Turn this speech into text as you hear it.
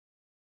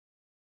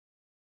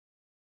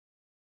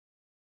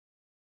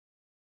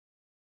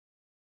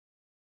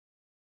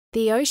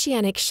The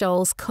Oceanic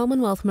Shoals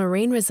Commonwealth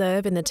Marine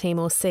Reserve in the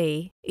Timor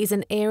Sea is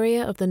an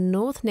area of the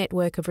North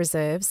network of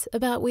reserves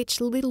about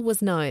which little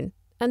was known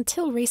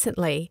until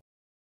recently.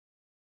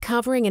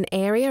 Covering an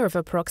area of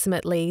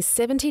approximately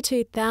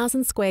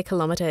 72,000 square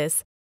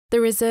kilometres,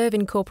 the reserve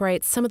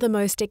incorporates some of the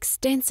most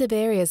extensive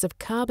areas of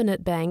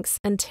carbonate banks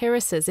and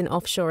terraces in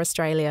offshore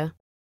Australia.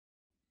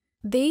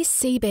 These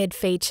seabed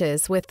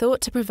features were thought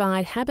to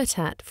provide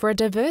habitat for a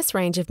diverse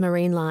range of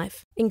marine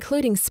life,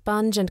 including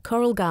sponge and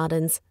coral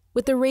gardens,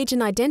 with the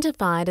region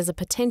identified as a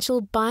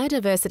potential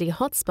biodiversity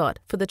hotspot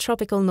for the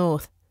tropical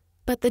north.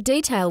 But the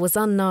detail was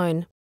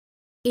unknown.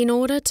 In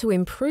order to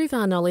improve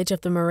our knowledge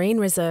of the marine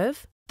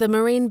reserve, the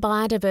Marine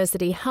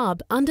Biodiversity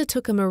Hub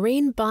undertook a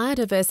marine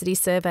biodiversity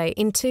survey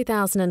in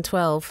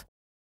 2012.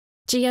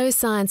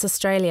 Geoscience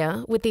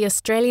Australia, with the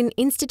Australian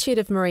Institute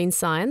of Marine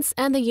Science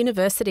and the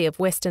University of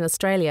Western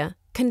Australia,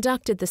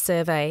 conducted the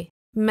survey,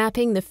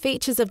 mapping the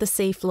features of the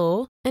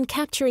seafloor and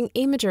capturing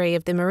imagery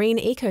of the marine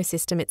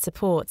ecosystem it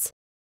supports.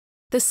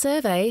 The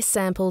survey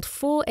sampled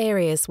 4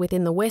 areas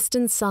within the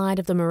western side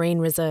of the marine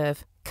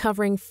reserve,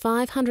 covering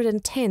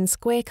 510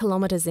 square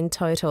kilometres in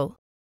total.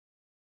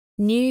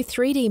 New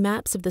 3D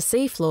maps of the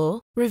seafloor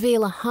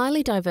reveal a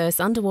highly diverse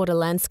underwater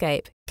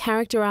landscape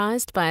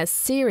characterised by a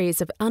series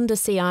of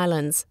undersea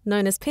islands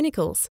known as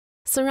pinnacles,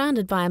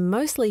 surrounded by a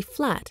mostly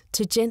flat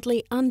to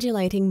gently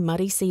undulating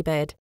muddy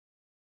seabed.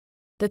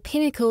 The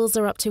pinnacles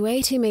are up to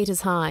 80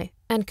 metres high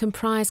and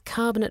comprise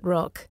carbonate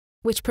rock,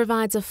 which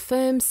provides a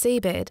firm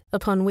seabed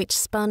upon which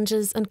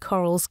sponges and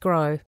corals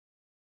grow.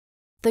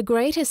 The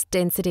greatest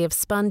density of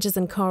sponges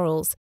and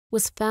corals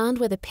was found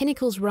where the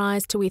pinnacles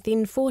rise to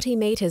within 40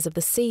 metres of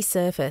the sea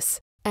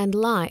surface, and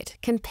light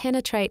can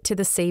penetrate to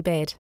the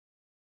seabed.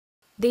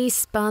 These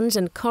sponge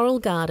and coral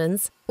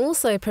gardens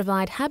also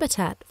provide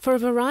habitat for a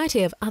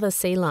variety of other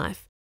sea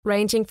life,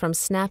 ranging from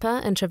snapper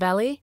and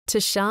trevally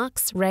to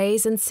sharks,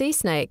 rays and sea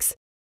snakes.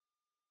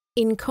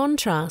 In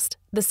contrast,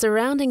 the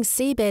surrounding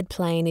seabed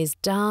plain is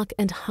dark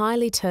and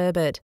highly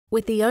turbid,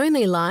 with the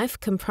only life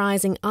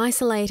comprising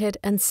isolated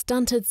and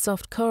stunted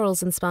soft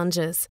corals and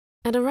sponges,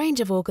 and a range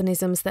of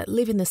organisms that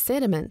live in the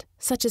sediment,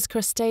 such as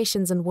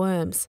crustaceans and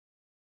worms.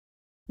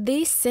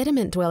 These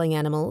sediment-dwelling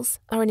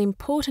animals are an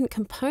important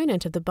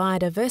component of the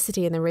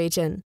biodiversity in the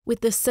region,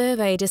 with the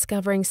survey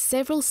discovering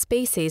several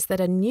species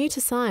that are new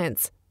to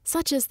science,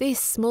 such as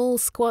this small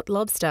squat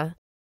lobster.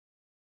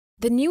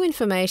 The new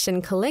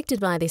information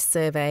collected by this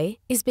survey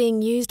is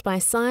being used by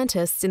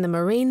scientists in the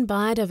Marine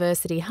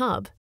Biodiversity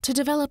Hub to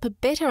develop a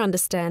better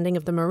understanding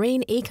of the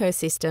marine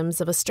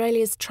ecosystems of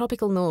Australia's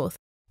tropical north,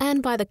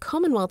 and by the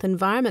Commonwealth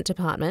Environment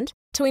Department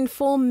to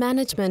inform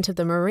management of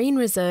the marine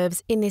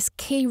reserves in this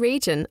key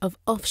region of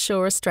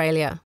offshore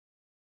Australia.